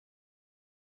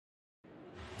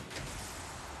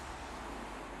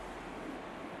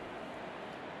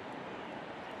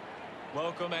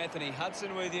Welcome, Anthony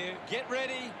Hudson with you. Get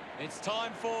ready. It's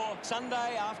time for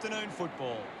Sunday afternoon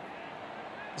football.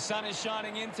 The sun is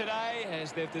shining in today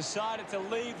as they've decided to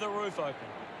leave the roof open.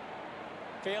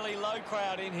 Fairly low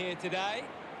crowd in here today.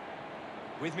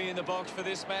 With me in the box for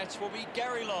this match will be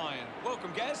Gary Lyon.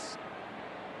 Welcome, Gaz.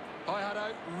 Hi,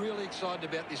 Hutto. Really excited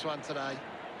about this one today.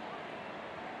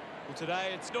 Well,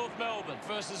 today it's North Melbourne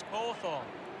versus Hawthorn.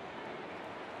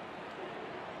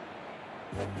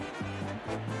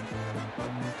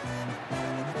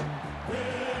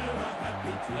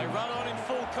 They run on in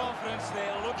full confidence.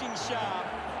 They're looking sharp,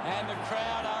 and the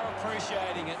crowd are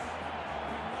appreciating it.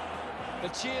 The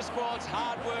cheer squad's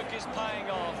hard work is paying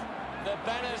off. The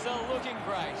banners are looking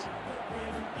great.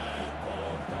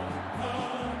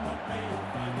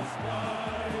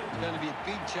 It's going to be a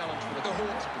big challenge for the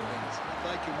Hawks defence. If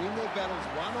they can win their battles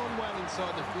one-on-one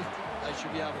inside the 50, they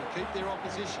should be able to keep their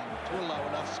opposition to a low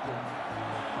enough score.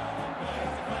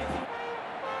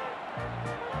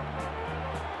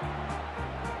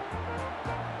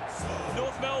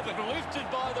 North Melbourne lifted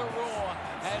by the roar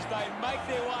as they make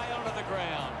their way onto the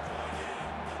ground.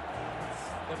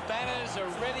 The banners are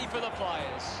ready for the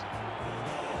players.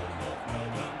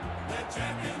 The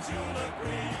champions, you'll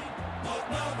agree. North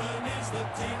Melbourne is the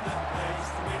team that plays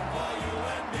to win for you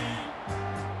and me.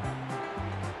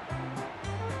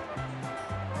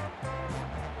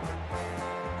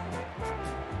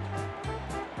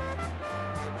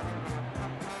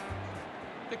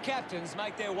 The captains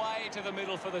make their way to the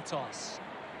middle for the toss.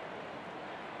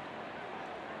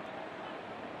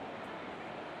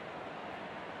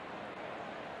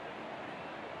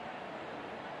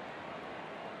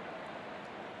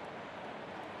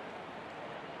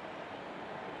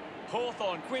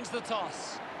 Hawthorn wins the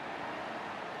toss.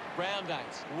 Round 8.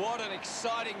 What an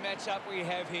exciting matchup we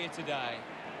have here today.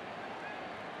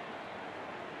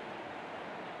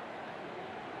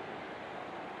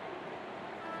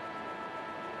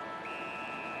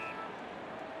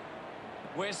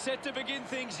 We're set to begin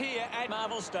things here at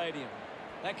Marvel Stadium.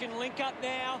 They can link up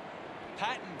now.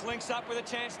 Patton links up with a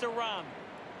chance to run.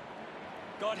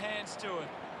 Got hands to it.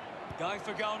 Going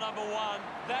for goal number 1.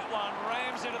 That one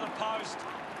rams into the post.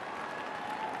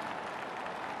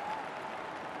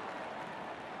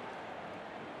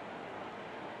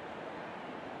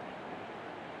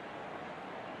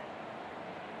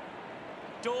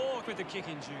 Dork with the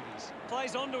kicking duties.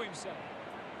 Plays onto himself.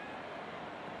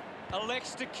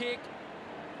 Elects to kick.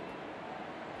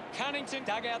 Cunnington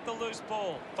dug out the loose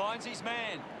ball. Finds his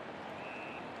man.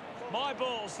 My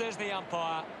ball, says the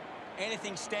umpire.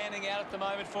 Anything standing out at the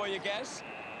moment for you, Gaz?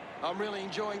 I'm really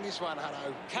enjoying this one,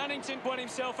 Hutto. Cunnington won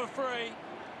himself a free.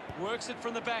 Works it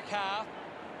from the back half.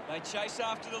 They chase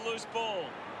after the loose ball.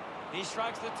 He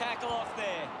shrugs the tackle off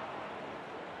there.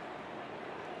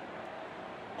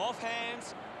 Off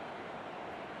hands.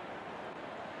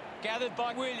 Gathered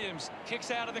by Williams. Kicks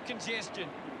out of the congestion.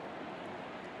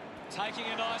 Taking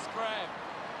a nice grab.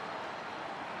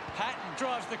 Patton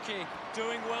drives the kick.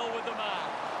 Doing well with the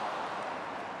mark.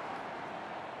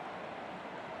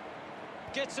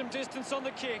 Gets some distance on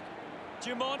the kick.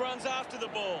 Dumont runs after the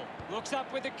ball. Looks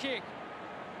up with the kick.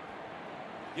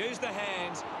 Use the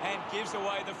hands and gives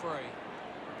away the free.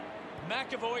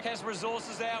 McAvoy has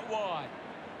resources out wide.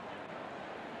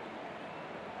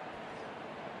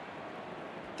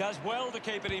 Does well to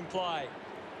keep it in play.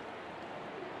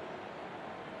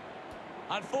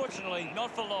 Unfortunately, not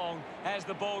for long as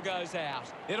the ball goes out.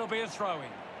 It'll be a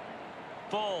throw-in.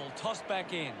 Ball tossed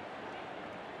back in.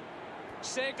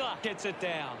 Segler gets it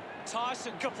down.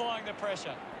 Tyson applying the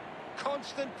pressure.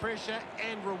 Constant pressure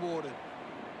and rewarded.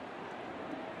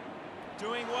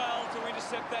 Doing well to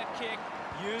intercept that kick.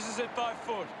 Uses it by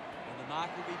foot. And the mark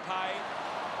will be paid.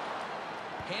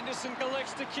 Henderson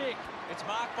collects the kick. It's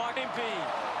marked by MP.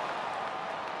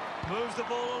 Moves the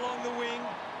ball along the wing.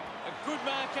 A good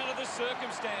mark under the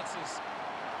circumstances.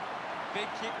 Big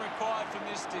kick required from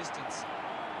this distance.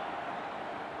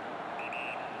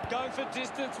 Going for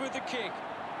distance with the kick.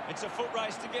 It's a foot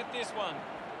race to get this one.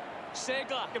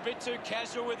 Segler a bit too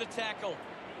casual with the tackle.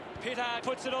 Pittard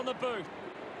puts it on the boot.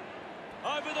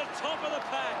 Over the top of the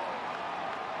pack.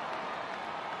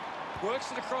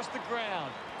 Works it across the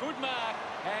ground. Good mark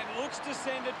and looks to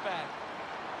send it back.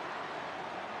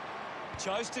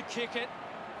 Chose to kick it.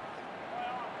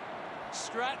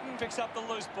 Stratton picks up the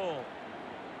loose ball.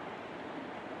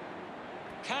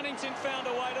 Cunnington found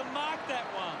a way to mark that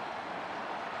one.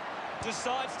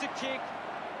 Decides to kick.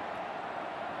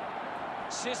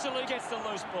 Sicily gets the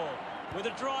loose ball with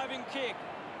a driving kick.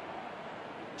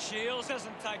 Shields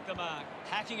doesn't take the mark.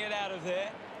 Hacking it out of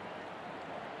there.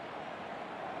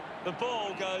 The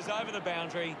ball goes over the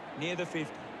boundary near the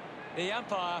 50. The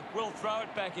umpire will throw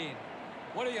it back in.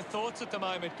 What are your thoughts at the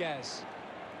moment, Gaz?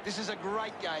 This is a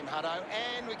great game, Hutto,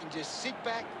 and we can just sit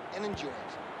back and enjoy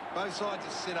it. Both sides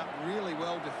are set up really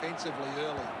well defensively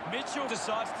early. Mitchell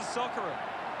decides to soccer it.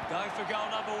 Going for goal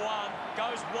number 1.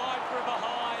 Goes wide for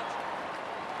behind.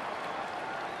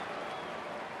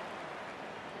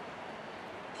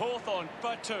 Hawthorn,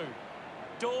 but 2.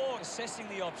 Dorr assessing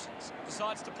the options.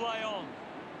 Decides to play on.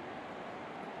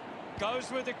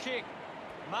 Goes with the kick.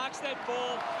 Marks that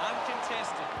ball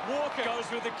uncontested. Walker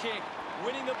goes with the kick.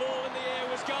 Winning the ball in the air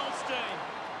was Goldstein.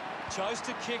 Chose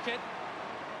to kick it.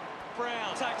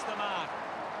 Brown takes the mark.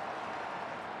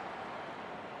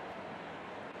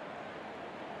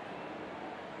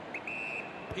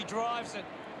 He drives it.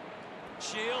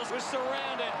 Shields was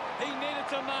surrounded. He needed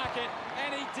to mark it,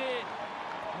 and he did.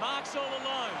 Marks all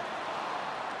alone.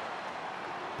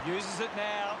 Uses it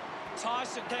now.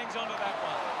 Tyson hangs onto that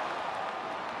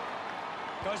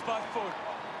one. Goes by foot.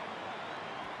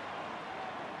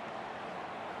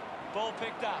 Ball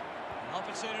picked up. An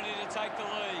opportunity to take the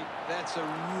lead. That's a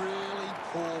really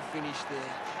poor finish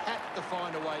there. Had to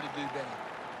find a way to do better.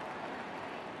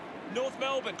 North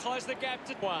Melbourne close the gap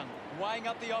to 1. Weighing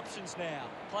up the options now.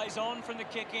 Plays on from the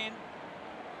kick in.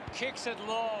 Kicks it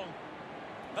long.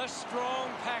 A strong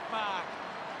pack mark.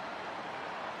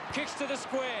 Kicks to the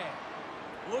square.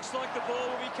 Looks like the ball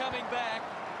will be coming back.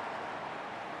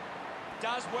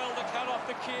 Does well to cut off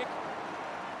the kick.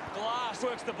 Glass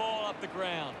works the ball up the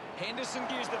ground. Henderson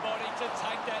used the body to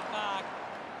take that mark.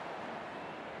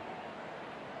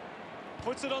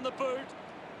 Puts it on the boot.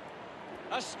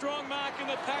 A strong mark in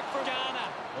the pack for Garner.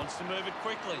 Wants to move it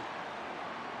quickly.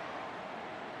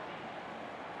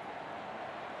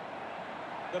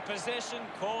 The possession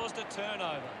caused a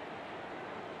turnover.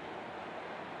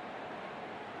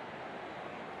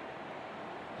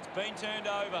 It's been turned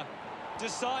over.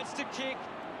 Decides to kick.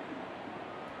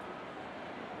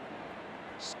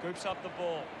 Scoops up the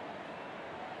ball.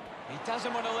 He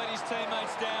doesn't want to let his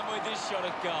teammates down with this shot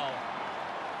at goal.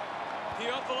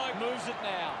 Theophilo moves it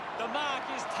now. The mark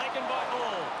is taken by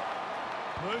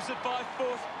Hall. Moves it by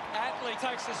foot. Atley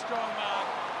takes a strong mark.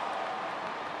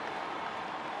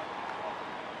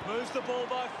 Moves the ball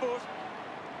by foot.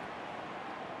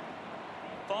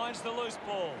 Finds the loose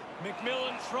ball.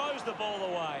 McMillan throws the ball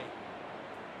away.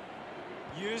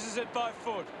 Uses it by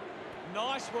foot.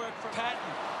 Nice work from Patton.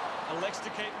 Elects to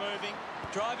keep moving.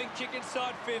 Driving kick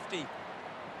inside 50.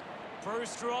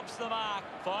 Bruce drops the mark.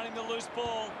 Finding the loose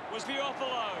ball was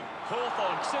Theophilo.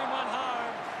 Hawthorn send one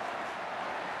home.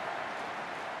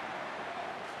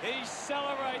 He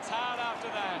celebrates hard after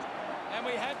that. And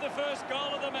we have the first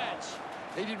goal of the match.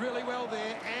 He did really well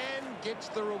there and gets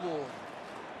the reward.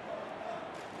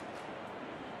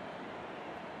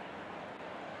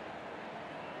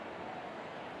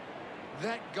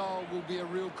 That goal will be a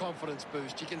real confidence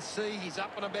boost. You can see he's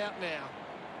up and about now.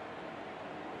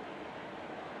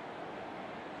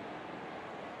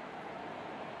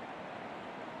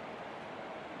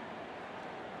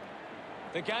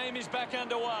 The game is back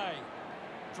underway.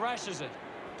 Thrashes it.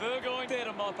 Burgoyne there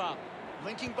to mop up.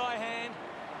 Linking by hand.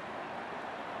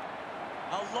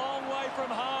 A long way from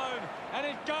home. And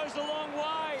it goes a long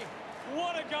way.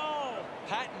 What a goal.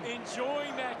 Patton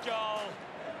enjoying that goal.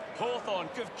 Hawthorn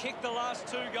have kicked the last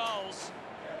 2 goals.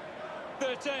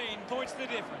 13 points the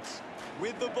difference.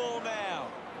 With the ball now.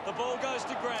 The ball goes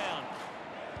to ground.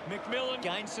 McMillan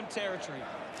gains some territory.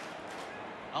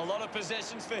 A lot of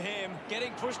possessions for him.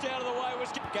 Getting pushed out of the way was...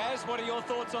 Gaz, what are your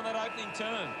thoughts on that opening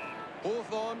turn?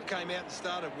 Hawthorn came out and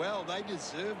started well. They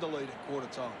deserved the lead at quarter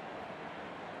time.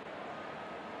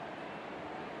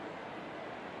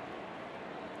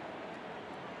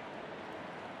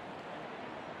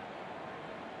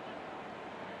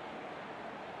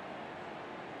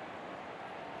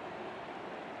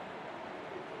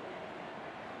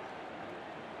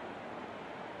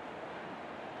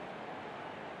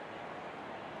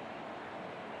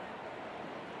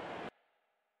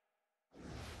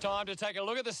 Time to take a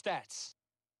look at the stats.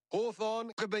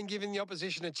 Hawthorn have been giving the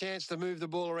opposition a chance to move the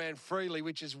ball around freely,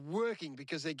 which is working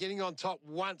because they're getting on top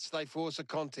once they force a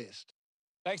contest.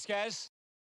 Thanks, Gaz.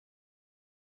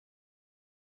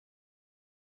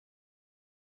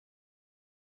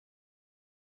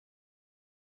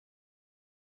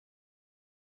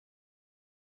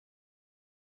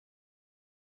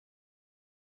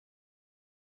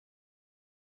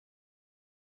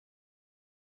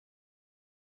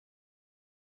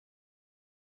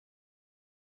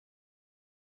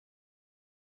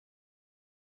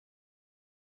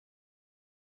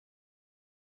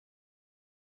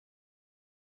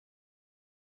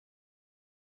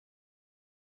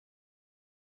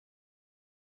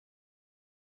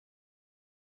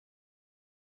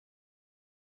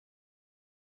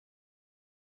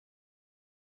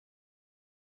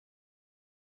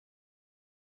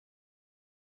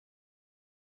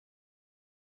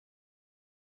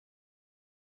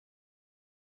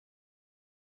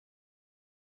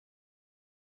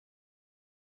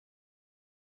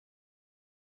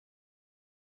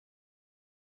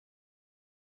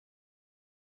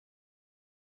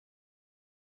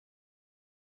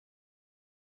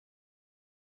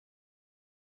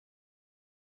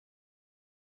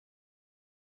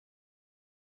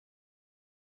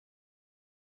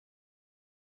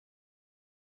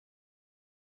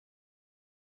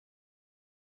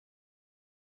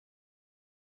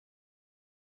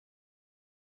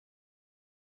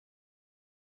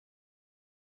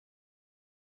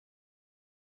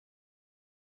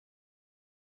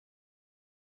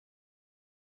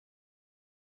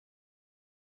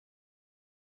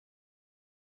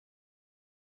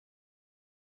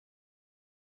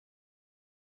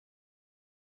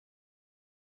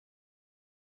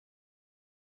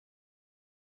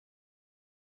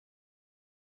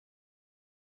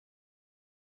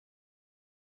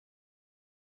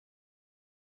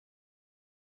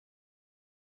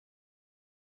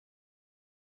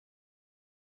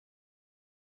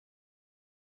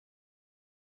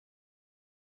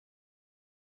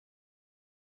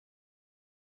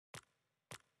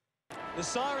 The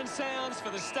siren sounds for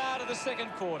the start of the second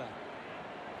quarter.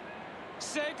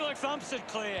 Segler thumps it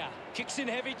clear. Kicks in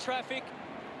heavy traffic.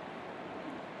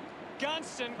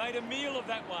 Gunston made a meal of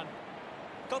that one.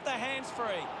 Got the hands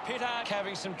free. Pittard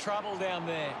having some trouble down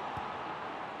there.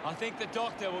 I think the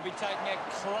doctor will be taking a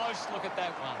close look at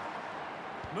that one.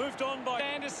 Moved on by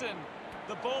Anderson.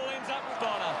 The ball ends up with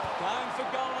Bonner. Going for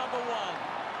goal number 1.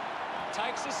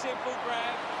 Takes a simple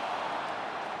grab.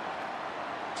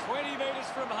 20 metres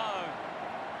from home.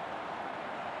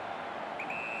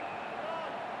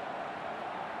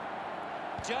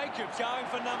 Jacobs going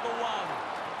for number 1.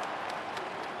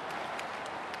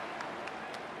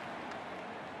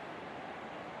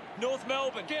 North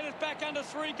Melbourne get it back under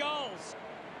 3 goals.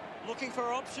 Looking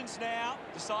for options now.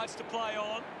 Decides to play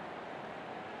on.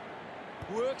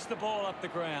 Works the ball up the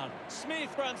ground.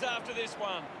 Smith runs after this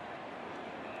one.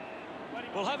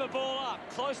 We'll have a ball up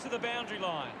close to the boundary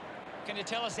line. Can you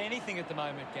tell us anything at the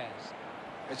moment, Gaz?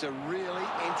 It's a really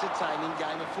entertaining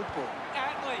game of football.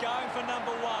 Atley going for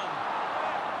number 1.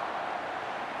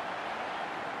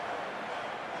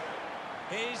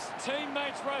 His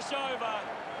teammates rush over.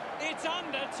 It's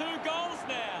under 2 goals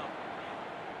now.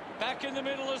 Back in the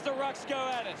middle as the Rucks go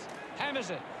at it. Hammers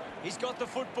it. He's got the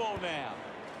football now.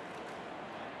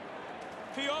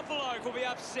 Fiopolo will be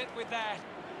upset with that.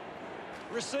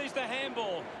 Receives the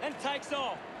handball and takes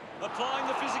off. Applying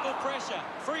the physical pressure.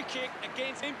 Free kick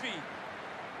against Impey.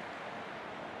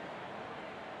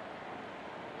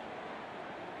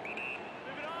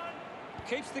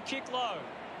 Keeps the kick low.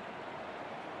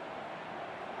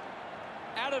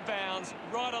 Out of bounds,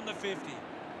 right on the 50.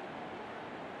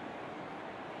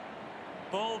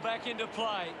 Ball back into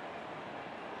play.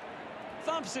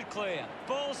 Thumps it clear.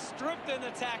 Ball stripped in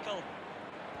the tackle.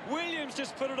 Williams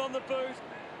just put it on the boot.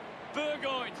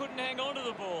 Burgoyne couldn't hang on to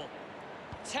the ball.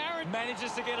 Tarrant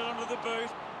manages to get it onto the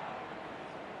boot.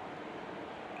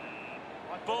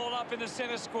 Ball up in the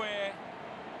centre square.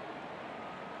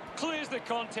 Clears the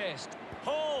contest.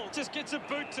 Hall just gets a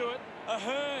boot to it.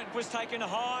 Ahern was taken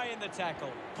high in the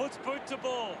tackle. Puts boot to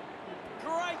ball.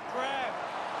 Great grab.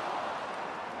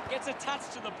 Gets a touch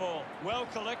to the ball. Well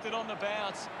collected on the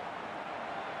bounce.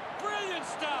 Brilliant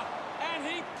stuff. And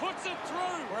he puts it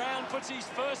through. Brown puts his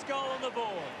first goal on the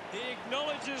board. He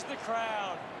acknowledges the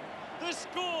crowd. The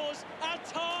scores are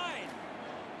tied.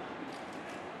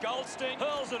 Goldstein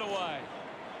hurls it away.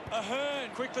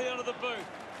 Ahern quickly onto the boot.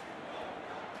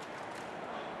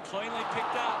 Cleanly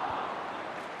picked up.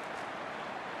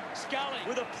 Scully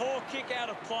with a poor kick out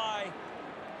of play.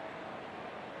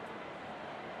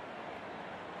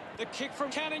 The kick from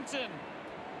Cannington.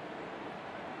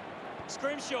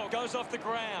 Scrimshaw goes off the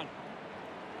ground.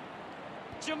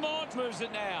 Jamont moves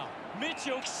it now.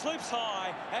 Mitchell slips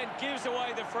high and gives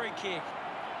away the free kick.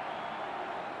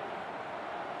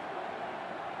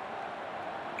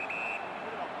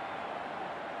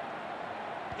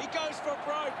 He goes for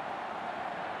broke.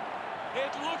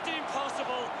 It looked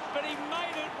impossible, but he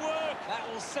made it work. That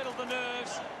will settle the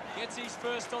nerves. Gets his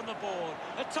first on the board.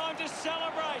 A time to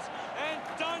celebrate. And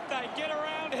don't they get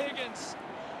around Higgins.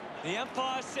 The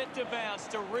umpire set to bounce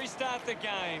to restart the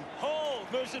game. Hall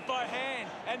moves it by hand,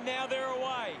 and now they're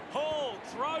away. Hall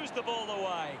throws the ball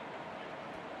away.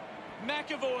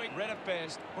 McAvoy read it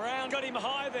best. Brown got him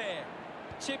high there.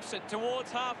 Chips it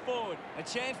towards half forward. A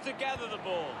chance to gather the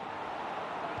ball.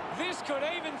 This could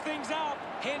even things up.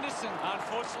 Henderson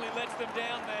unfortunately lets them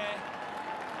down there.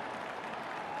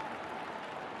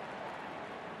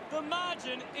 The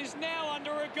margin is now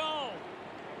under a goal.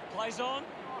 Plays on.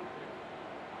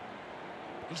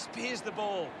 He spears the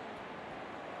ball.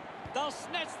 They'll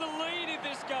snatch the lead if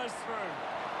this goes through.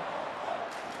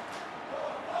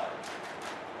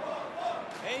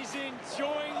 He's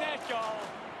enjoying that goal.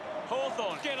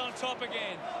 Hawthorn get on top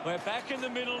again. We're back in the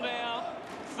middle now.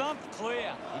 Thump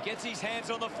clear. He gets his hands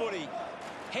on the footy.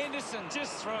 Henderson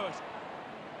just threw it.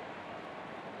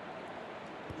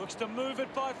 Looks to move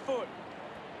it by foot.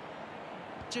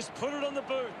 Just put it on the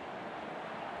boot.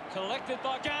 Collected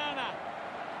by Garner.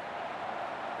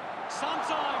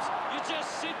 Sometimes you just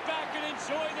sit back and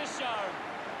enjoy the show.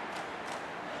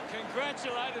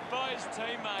 Congratulated by his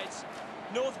teammates.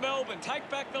 North Melbourne take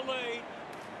back the lead.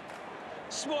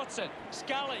 Swats it.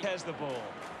 Scully has the ball.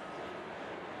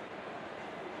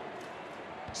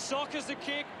 Sockers a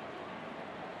kick.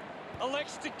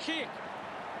 Elects to kick.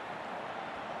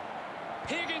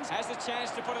 Higgins has the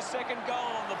chance to put a second goal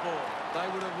on the board. They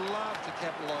would have loved to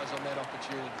capitalise on that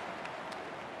opportunity.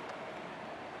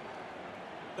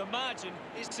 The margin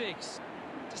is 6.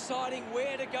 Deciding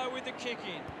where to go with the kick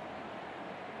in.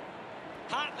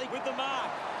 Hartley with the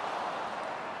mark.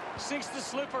 Sinks the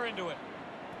slipper into it.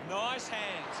 Nice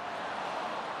hands.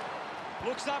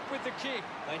 Looks up with the kick.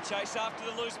 They chase after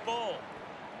the loose ball.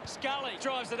 Scully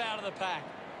drives it out of the pack.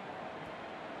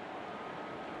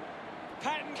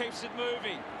 Patton keeps it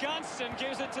moving. Gunston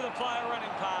gives it to the player running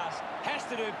past. Has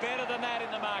to do better than that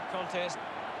in the mark contest.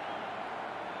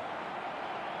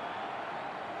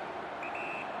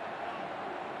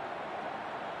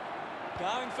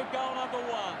 Going for goal number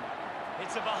 1.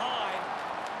 It's a behind.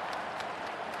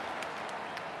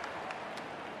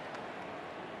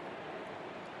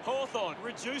 Hawthorn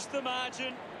reduced the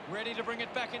margin. Ready to bring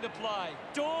it back into play.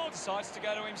 Dawes decides to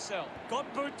go to himself.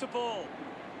 Got boot to ball.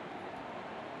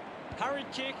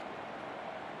 Hurried kick.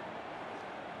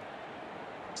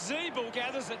 Zeeble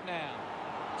gathers it now.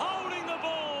 Holding the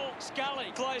ball.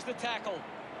 Scully plays the tackle.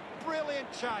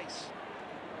 Brilliant chase.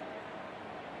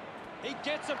 He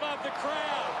gets above the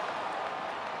crowd.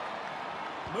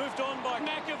 Moved on by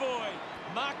McAvoy.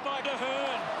 Marked by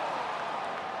Hawthorn.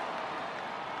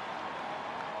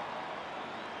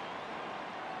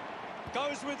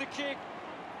 Goes with the kick.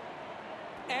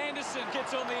 Anderson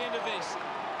gets on the end of this.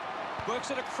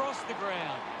 Works it across the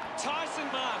ground. Tyson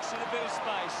marks in a bit of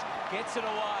space. Gets it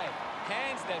away.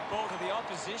 Hands that ball to the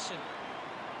opposition.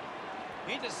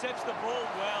 Intercepts the ball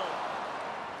well.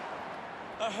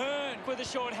 Ahern with a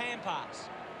short hand pass.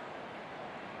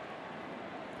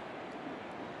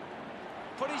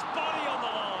 Put his body on the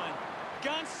line.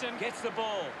 Gunston gets the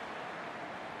ball.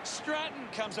 Stratton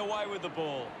comes away with the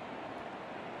ball.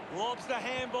 Lobs the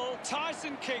handball.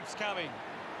 Tyson keeps coming.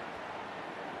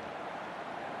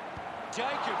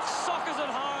 Jacobs soccers it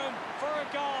home for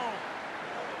a goal.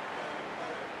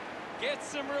 Gets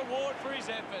some reward for his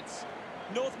efforts.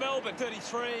 North Melbourne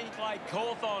 33, played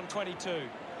Hawthorn 22.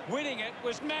 Winning it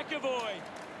was McAvoy.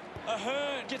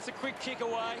 Ahern gets a quick kick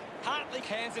away. Hartley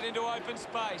hands it into open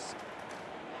space.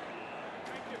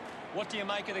 What do you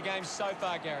make of the game so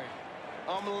far, Gary?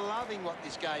 I'm loving what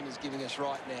this game is giving us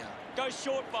right now. Goes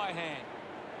short by hand.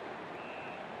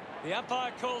 The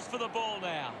umpire calls for the ball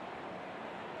now.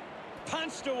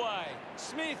 Punched away.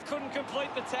 Smith couldn't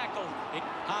complete the tackle.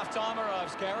 Half-time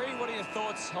arrives, Gary. What are your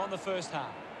thoughts on the first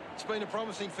half? It's been a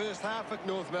promising first half at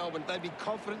North Melbourne. They'd be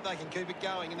confident they can keep it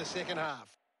going in the second half.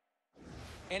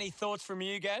 Any thoughts from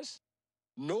you, Gaz?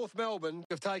 North Melbourne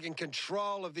have taken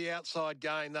control of the outside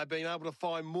game. They've been able to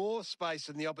find more space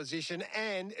than the opposition,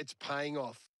 and it's paying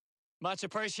off. Much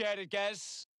appreciated,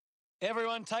 Gaz.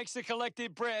 Everyone takes a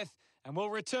collective breath, and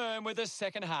we'll return with the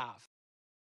second half.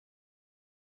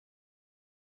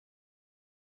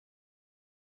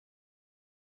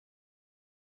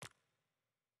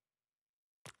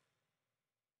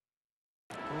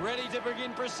 Ready to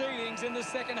begin proceedings in the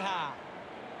second half.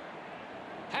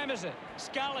 Hammers it.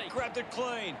 Scully grabbed it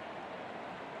clean.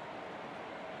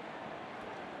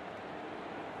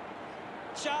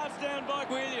 Charged down by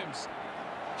Williams.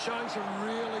 Showing some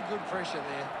really good pressure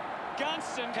there.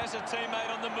 Gunston has a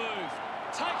teammate on the move.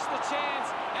 Takes the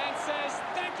chance and says,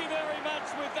 thank you very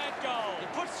much with that goal. He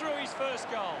puts through his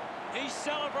first goal. He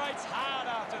celebrates hard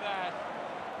after that.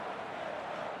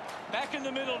 Back in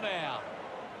the middle now.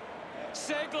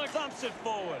 Segler thumps it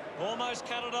forward. Almost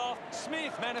cut it off.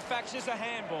 Smith manufactures a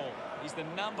handball. He's the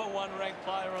 #1 ranked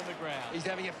player on the ground. He's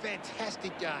having a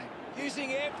fantastic game.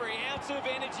 Using every ounce of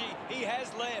energy he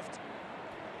has left.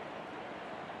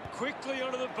 Quickly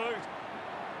onto the boot.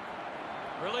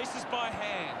 Releases by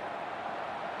hand.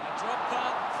 A drop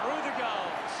punt through the goal.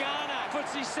 Garner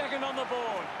puts his second on the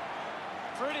board.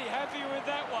 Pretty happy with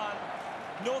that one.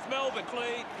 North Melbourne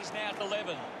lead is now at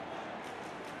 11.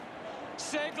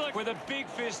 Segler with a big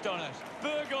fist on it.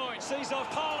 Burgoyne sees off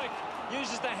Pollock.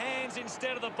 Uses the hands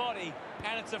instead of the body.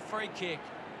 And it's a free kick.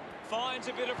 Finds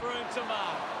a bit of room to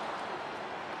mark.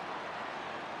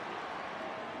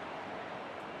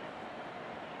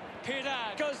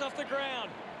 Pittard goes off the ground.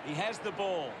 He has the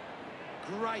ball.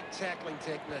 Great tackling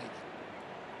technique.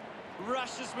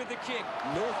 Rushes with the kick.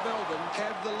 North Melbourne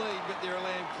have the lead, but they're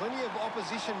allowing plenty of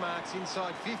opposition marks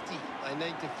inside 50. They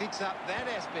need to fix up that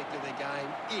aspect of their game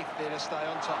if they're to stay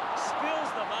on top.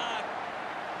 Spills the mark.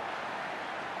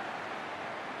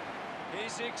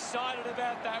 He's excited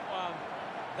about that one.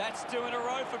 That's 2 in a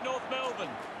row for North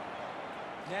Melbourne.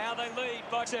 Now they lead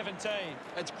by 17.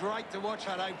 It's great to watch,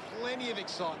 Hutto. Plenty of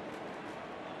excitement.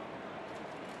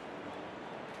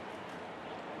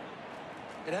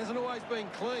 It hasn't always been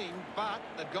clean, but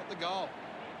they've got the goal.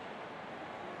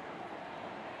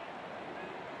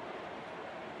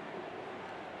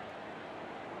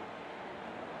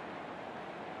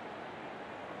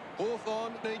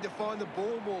 Hawthorn need to find the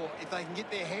ball more. If they can get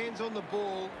their hands on the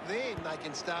ball, then they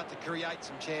can start to create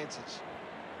some chances.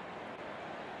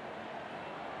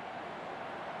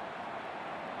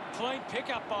 Clean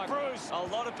pickup by Bruce. A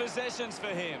lot of possessions for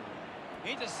him.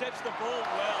 Intercepts the ball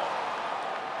well.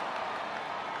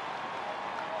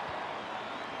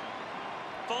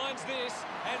 Finds this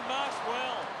and marks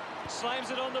well.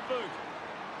 Slams it on the boot.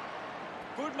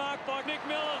 Good mark by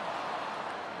McMillan.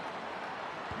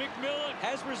 McMillan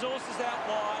has resources out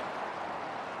wide.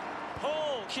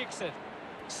 Hall kicks it.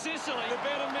 Sicily, the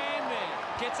better man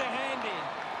there, gets a hand in.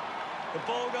 The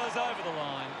ball goes over the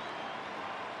line.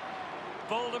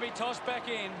 Ball to be tossed back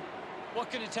in. What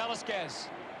can you tell us, Gaz?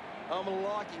 I'm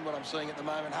liking what I'm seeing at the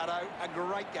moment, Hutto. A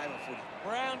great game of footy.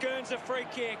 Brown earns a free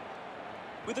kick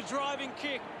with a driving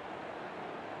kick.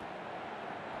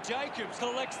 Jacobs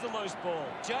collects the loose ball.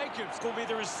 Jacobs will be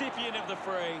the recipient of the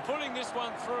free. Putting this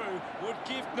one through would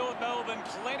give North Melbourne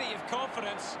plenty of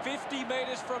confidence. 50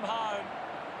 metres from home.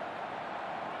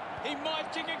 He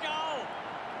might kick a goal.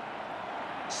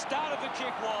 Started the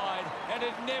kick wide and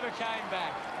it never came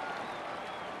back.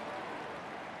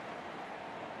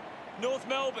 North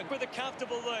Melbourne with a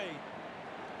comfortable lead.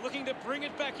 Looking to bring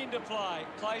it back into play.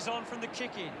 Plays on from the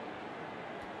kick-in.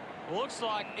 Looks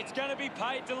like it's going to be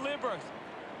paid deliberate.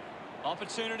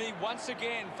 Opportunity once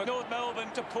again for North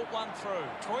Melbourne to put one through.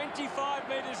 25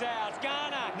 metres out.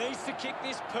 Garner needs to kick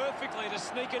this perfectly to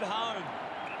sneak it home.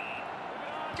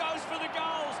 Goes for the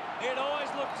goals. It always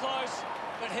looked close,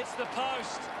 but hits the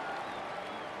post.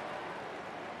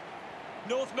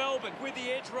 North Melbourne with the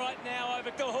edge right now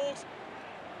over the Hawks.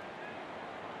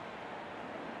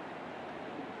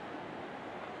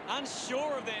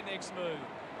 Unsure of their next move.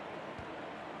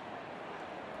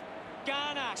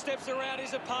 Garner steps around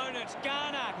his opponent.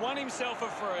 Garner won himself a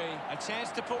free. A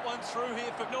chance to put one through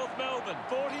here for North Melbourne.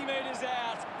 40 metres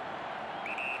out.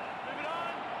 Move it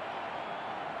on.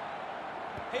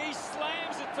 He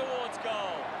slams it towards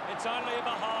goal. It's only a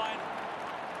behind.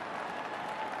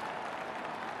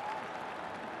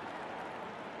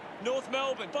 North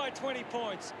Melbourne by 20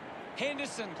 points.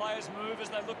 Henderson players move as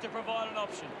they look to provide an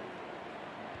option.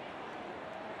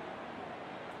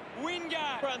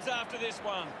 Wingard runs after this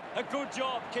one. A good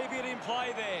job keeping it in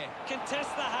play there.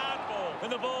 Contests the hard ball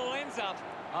and the ball ends up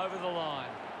over the line.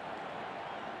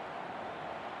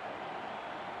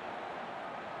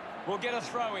 We'll get a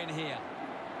throw in here.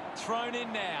 Thrown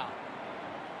in now.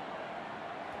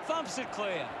 Thumps it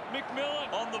clear.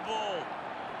 McMillan on the ball.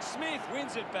 Smith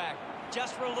wins it back.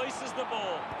 Just releases the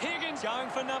ball. Higgins going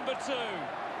for number 2.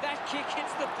 That kick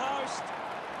hits the post.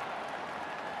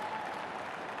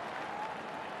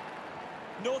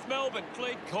 North Melbourne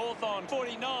lead Hawthorn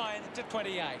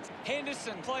 49-28.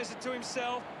 Henderson plays it to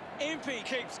himself. Impey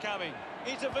keeps coming.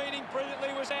 Intervening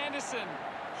brilliantly was Anderson.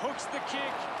 Hooks the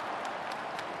kick.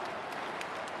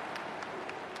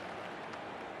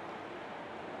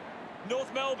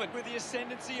 North Melbourne with the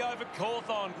ascendancy over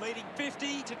Hawthorn, leading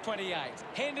 50-28.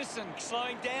 Henderson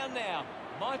slowing down now.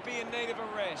 Might be in need of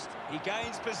a rest. He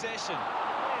gains possession.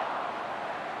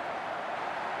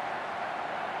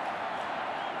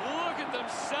 Look at them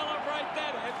celebrate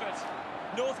that effort.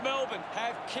 North Melbourne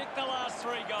have kicked the last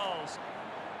 3 goals.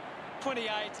 28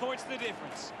 points the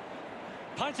difference.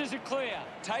 Punches it clear.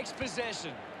 Takes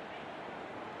possession.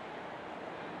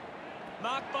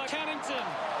 Marked by Cannington.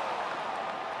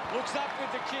 Looks up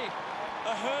with the kick.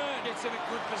 Ahern gets in a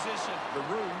good position. The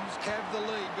Roos have the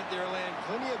lead, but they're allowing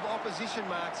plenty of opposition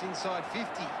marks inside 50.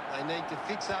 They need to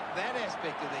fix up that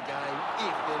aspect of their game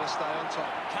if they're to stay on top.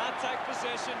 Can't take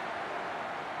possession.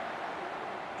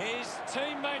 His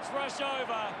teammates rush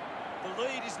over. The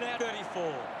lead is now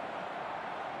 34.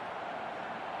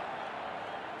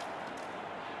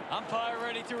 Umpire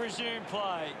ready to resume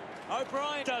play.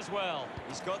 O'Brien does well.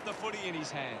 He's got the footy in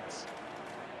his hands.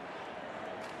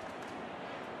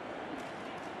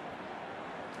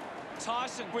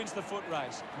 Tyson wins the foot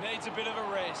race. Needs a bit of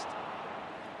a rest.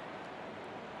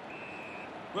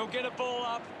 We'll get a ball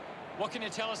up. What can you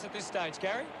tell us at this stage,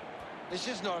 Gary? There's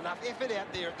just not enough effort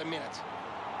out there at the minute.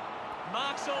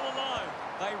 Marks all alone.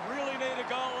 They really need a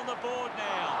goal on the board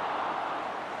now.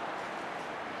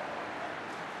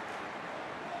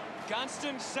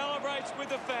 Gunston celebrates with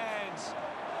the fans.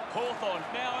 Hawthorn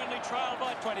now only trail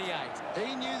by 28.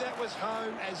 He knew that was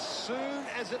home as soon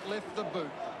as it left the boot.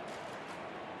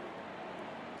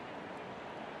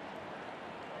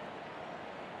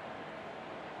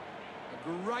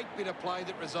 A great bit of play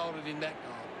that resulted in that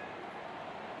goal.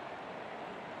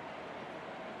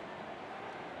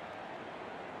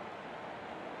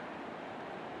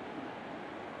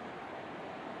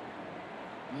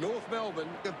 North Melbourne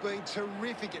have been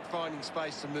terrific at finding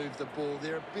space to move the ball.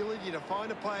 Their ability to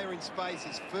find a player in space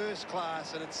is first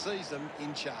class, and it sees them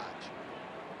in charge.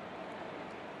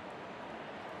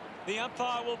 The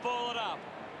umpire will ball it up.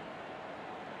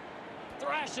 Throws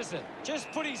thrashes it. Just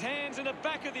put his hands in the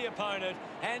back of the opponent,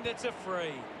 and it's a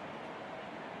free.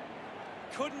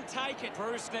 Couldn't take it.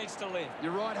 Bruce needs to lift.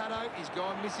 You're right, Hutto. He's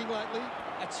gone missing lately.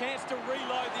 A chance to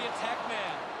reload the attack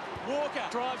now. Walker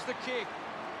drives the kick.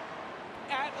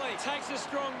 Atley takes a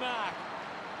strong mark.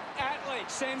 Atley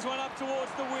sends one up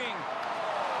towards the wing.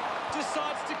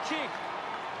 Decides to kick.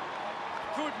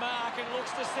 Good mark and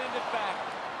looks to send it back.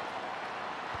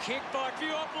 Kick by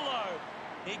Fiopolo.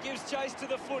 He gives chase to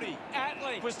the footy.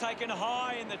 Atley was taken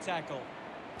high in the tackle.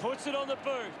 Puts it on the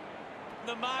boot.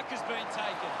 The mark has been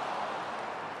taken.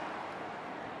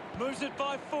 Moves it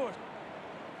by foot.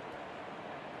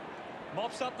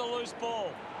 Mops up the loose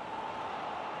ball.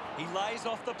 He lays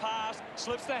off the pass,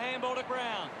 slips the handball to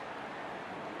ground.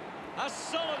 A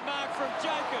solid mark from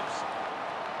Jacobs.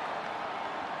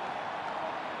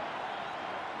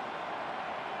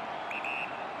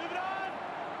 Move it on.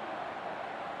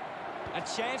 A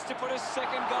chance to put a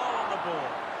second goal on the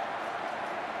board.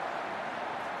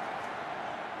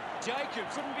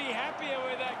 Jacobs couldn't be happier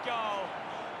with that goal.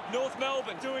 North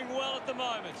Melbourne doing well at the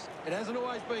moment. It hasn't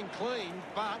always been clean,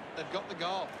 but they've got the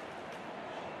goal.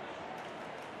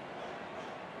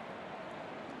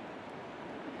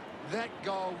 That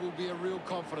goal will be a real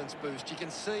confidence boost. You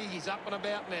can see he's up and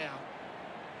about now.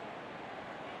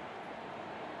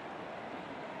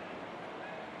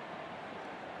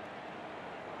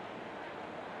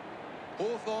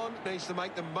 Hawthorn needs to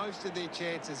make the most of their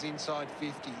chances inside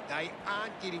 50. They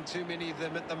aren't getting too many of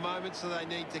them at the moment, so they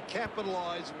need to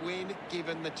capitalise when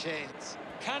given the chance.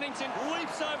 Cunnington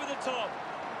leaps over the top.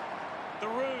 The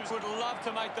Roos would love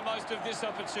to make the most of this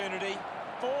opportunity.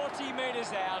 40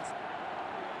 metres out.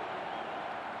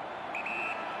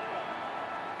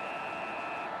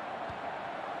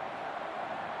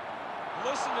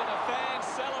 Listen to the fans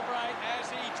celebrate as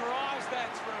he drives that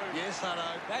through. Yes,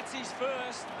 Hutto. That's his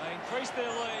first. They increase their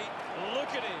lead. Look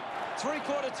at him.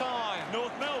 Three-quarter time.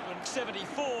 North Melbourne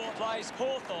 74 plays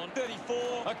Hawthorn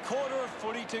 34. A quarter of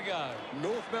footy to go.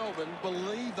 North Melbourne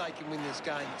believe they can win this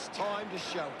game. It's time to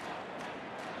show it.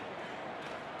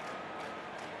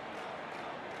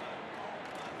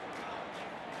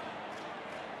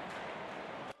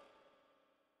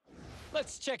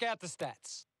 Let's check out the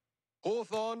stats.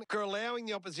 Hawthorn are allowing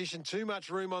the opposition too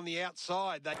much room on the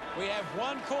outside. We have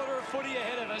one quarter of footy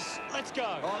ahead of us. Let's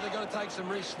go. Oh, they've got to take some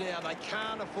risks now. They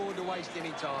can't afford to waste any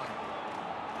time.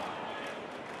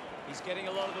 He's getting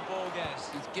a lot of the ball gas.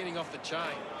 He's getting off the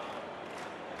chain.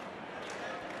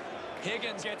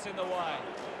 Higgins gets in the way.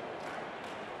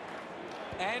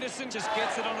 Anderson just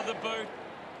gets it onto the boot.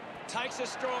 Takes a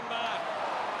strong mark.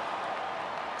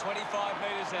 25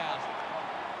 metres out.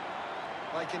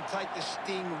 They can take the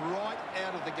sting right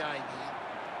out of the game here.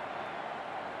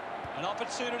 An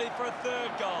opportunity for a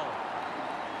third goal.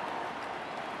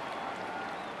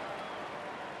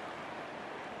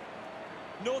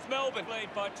 North Melbourne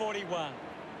lead by 41.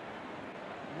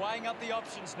 Weighing up the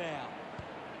options now.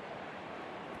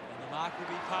 And the mark will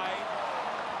be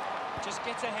paid. Just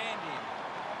gets a hand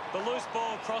in. The loose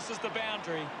ball crosses the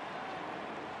boundary.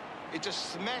 It's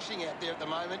just smashing out there at the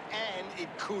moment, and it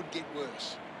could get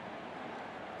worse.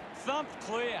 Thumped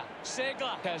clear.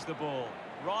 Segler has the ball.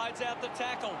 Rides out the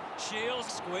tackle. Shields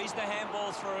squeeze the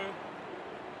handball through.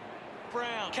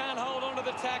 Brown can't hold on to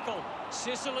the tackle.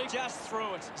 Sicily just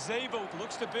through it. Zeeble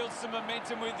looks to build some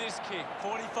momentum with this kick.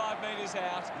 45 metres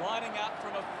out. Lining up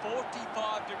from a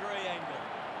 45-degree angle.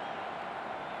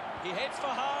 He heads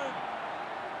for home.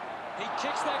 He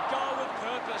kicks that goal with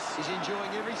purpose. He's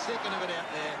enjoying every second of it out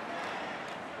there.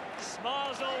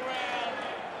 Smiles all round.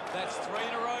 That's 3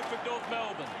 in a row for North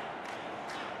Melbourne.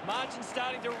 Margin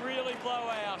starting to really blow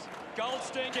out.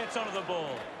 Goldstein gets onto the ball.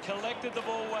 Collected the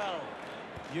ball well.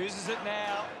 Uses it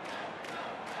now.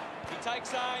 He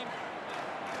takes aim.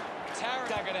 Tarrant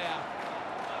dug it out.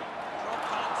 Drop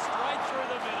punt straight through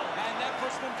the middle. And that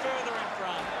puts them further in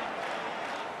front.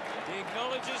 He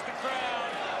acknowledges the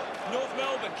crowd. North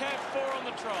Melbourne camp 4 on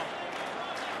the trot.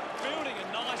 Building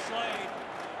a nice lead.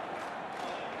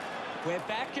 We're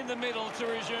back in the middle to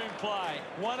resume play.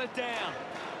 1 it down.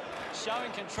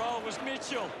 Showing control was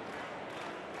Mitchell.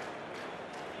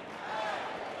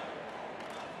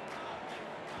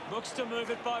 Looks to move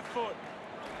it by foot.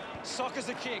 Sockers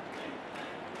a kick.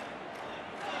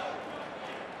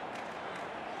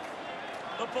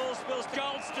 The ball spills to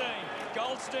Goldstein.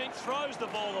 Goldstein throws the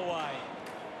ball away.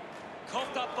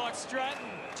 Coughed up by Stratton.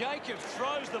 Jacobs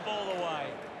throws the ball away.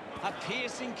 A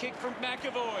piercing kick from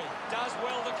McAvoy. Does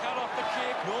well to cut off the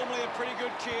kick. Normally a pretty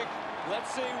good kick.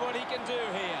 Let's see what he can do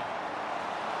here.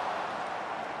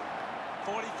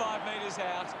 45 metres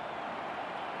out.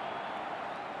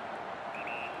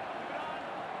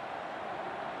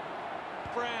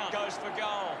 Brown goes for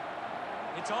goal.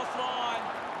 It's offline.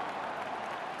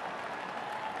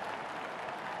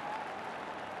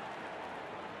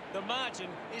 The margin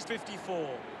is 54.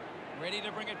 Ready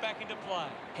to bring it back into play.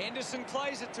 Henderson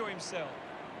plays it to himself.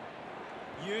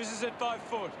 Uses it by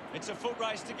foot. It's a foot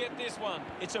race to get this one.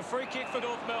 It's a free kick for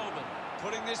North Melbourne.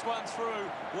 Putting this one through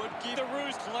would give the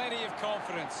Roos plenty of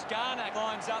confidence. Garner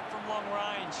lines up from long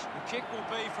range. The kick will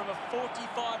be from a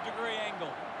 45-degree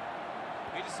angle.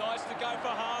 He decides to go for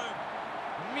home.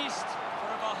 Missed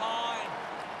from behind.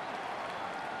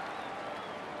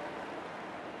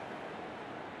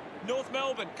 North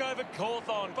Melbourne over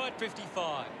Hawthorn by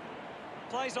 55.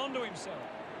 Plays onto himself.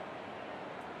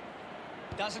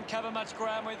 Doesn't cover much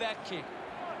ground with that kick.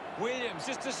 Williams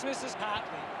just dismisses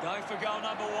Hartley. Going for goal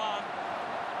number 1.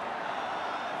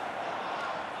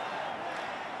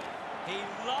 He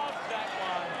loved that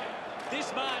one.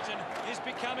 This margin is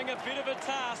becoming a bit of a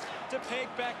task to peg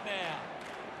back now.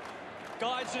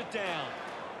 Guides it down.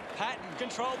 Patton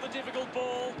controlled the difficult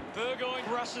ball. Burgoyne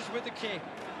rushes with the kick.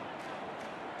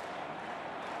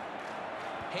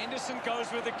 Henderson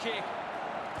goes with the kick.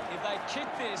 If they kick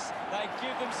this, they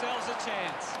give themselves a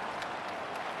chance.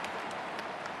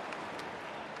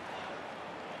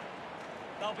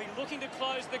 They'll be looking to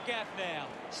close the gap now.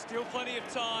 Still plenty of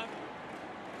time.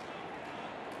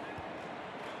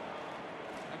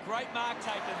 A great mark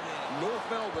taken there. North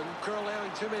Melbourne are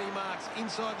allowing too many marks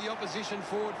inside the opposition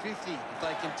forward 50. If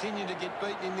they continue to get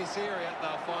beaten in this area,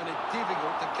 they'll find it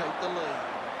difficult to keep the lead.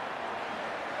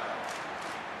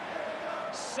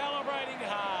 Celebrating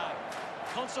hard.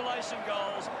 Consolation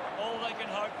goals, all they can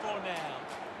hope for now.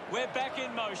 We're back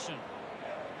in motion.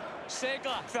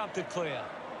 Segler thumped it clear.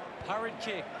 Hurried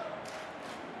kick.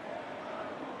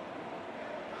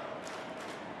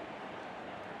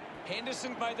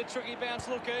 Henderson made the tricky bounce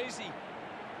look easy.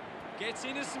 Gets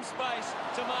into some space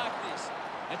to mark this.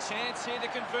 A chance here to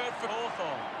convert for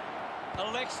Hawthorn.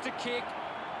 Elects to kick.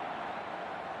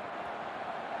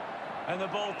 And the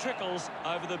ball trickles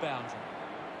over the boundary.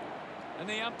 And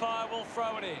the umpire will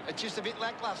throw it in. It's just a bit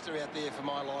lacklustre out there for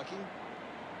my liking.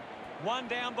 One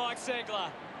down by Segler.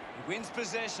 He wins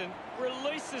possession,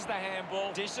 releases the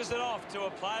handball, dishes it off to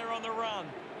a player on the run.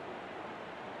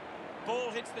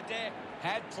 Ball hits the deck.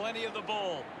 Had plenty of the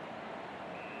ball.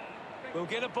 We'll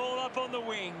get a ball up on the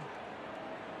wing.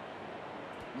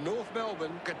 North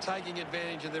Melbourne are taking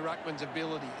advantage of their ruckman's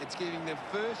ability. It's giving them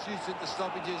first use at the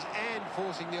stoppages and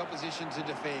forcing the opposition to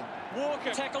defend.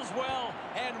 Walker tackles well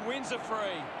and wins a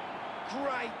free.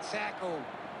 Great tackle.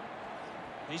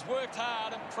 He's worked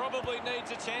hard and probably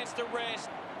needs a chance to rest.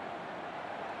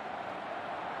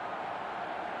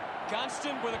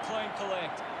 Gunston with a clean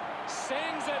collect.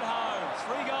 Sends it home.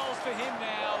 3 goals for him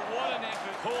now. What an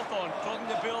effort. Hawthorn looking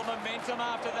to build momentum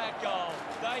after that goal.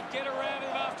 They get around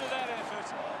him after that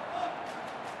effort.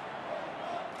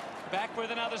 Back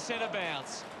with another centre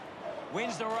bounce.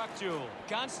 Wins the ruck duel.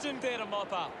 Gunston there to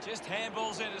mop up. Just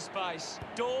handballs into space.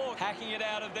 Dorr hacking it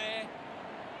out of there.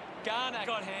 Garner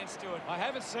got hands to it. I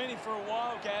haven't seen him for a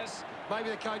while, Gaz. Maybe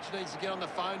the coach needs to get on the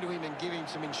phone to him and give him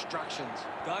some instructions.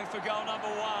 Going for goal number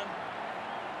 1.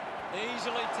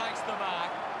 Easily takes the mark.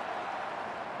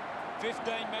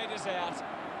 15 metres out.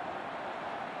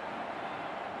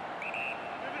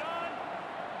 Move it on.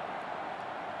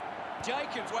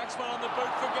 Jacobs whacks one on the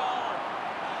boot for goal.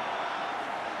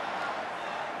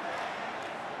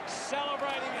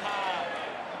 Celebrating hard.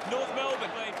 North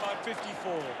Melbourne lead by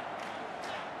 54.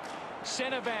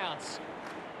 Centre bounce.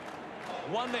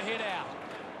 Won the hit out.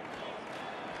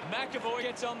 McAvoy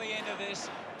gets on the end of this.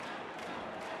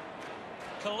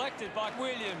 Collected by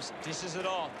Williams. Dishes it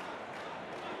off.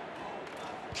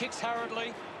 Kicks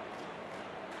hurriedly.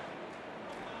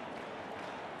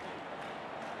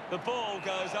 The ball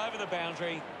goes over the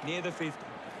boundary near the 50.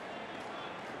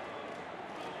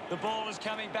 The ball is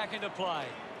coming back into play.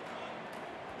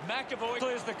 McAvoy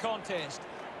clears the contest.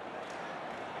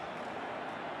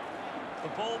 The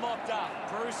ball mopped up.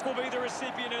 Bruce will be the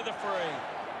recipient of the free.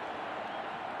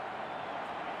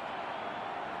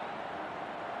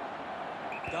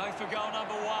 Going for goal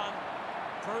number 1.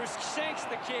 Bruce shanks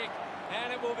the kick,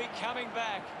 and it will be coming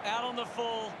back out on the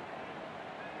full.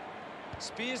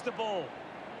 Spears the ball.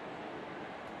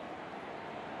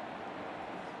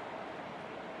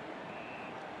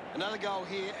 Another goal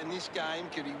here, and this game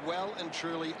could be well and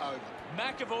truly over.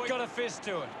 McAvoy got a fist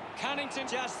to it. Cunnington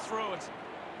just threw it.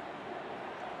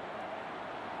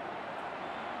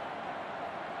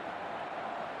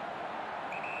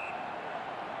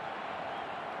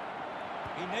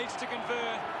 He needs to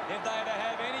convert if they are to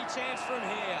have any chance from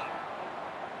here.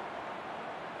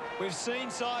 We've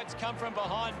seen sides come from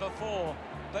behind before,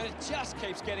 but it just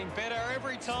keeps getting better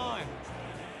every time.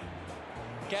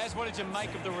 Gaz, what did you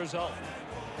make of the result?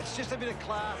 It's just a bit of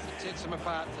class that sets them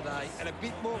apart today, and a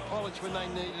bit more polish when they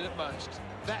needed it most.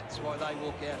 That's why they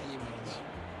walk out here winners.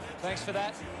 Thanks for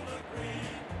that.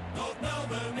 North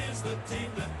Melbourne is the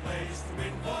team that plays to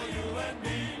win for you and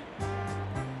me.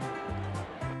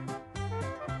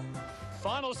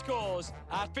 Final scores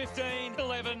are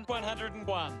 15-11,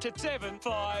 101 to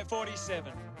 7-5,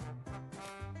 47.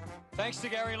 Thanks to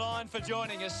Gary Lyon for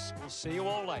joining us. We'll see you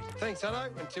all later. Thanks, Hutto.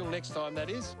 Until next time, that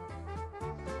is.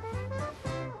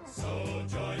 So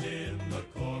join in the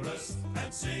chorus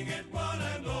and sing it one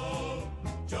and all.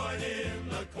 Join in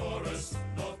the chorus,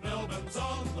 North Melbourne's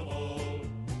on the ball.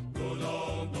 Good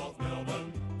old North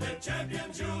Melbourne, they're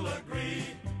champions, you'll agree.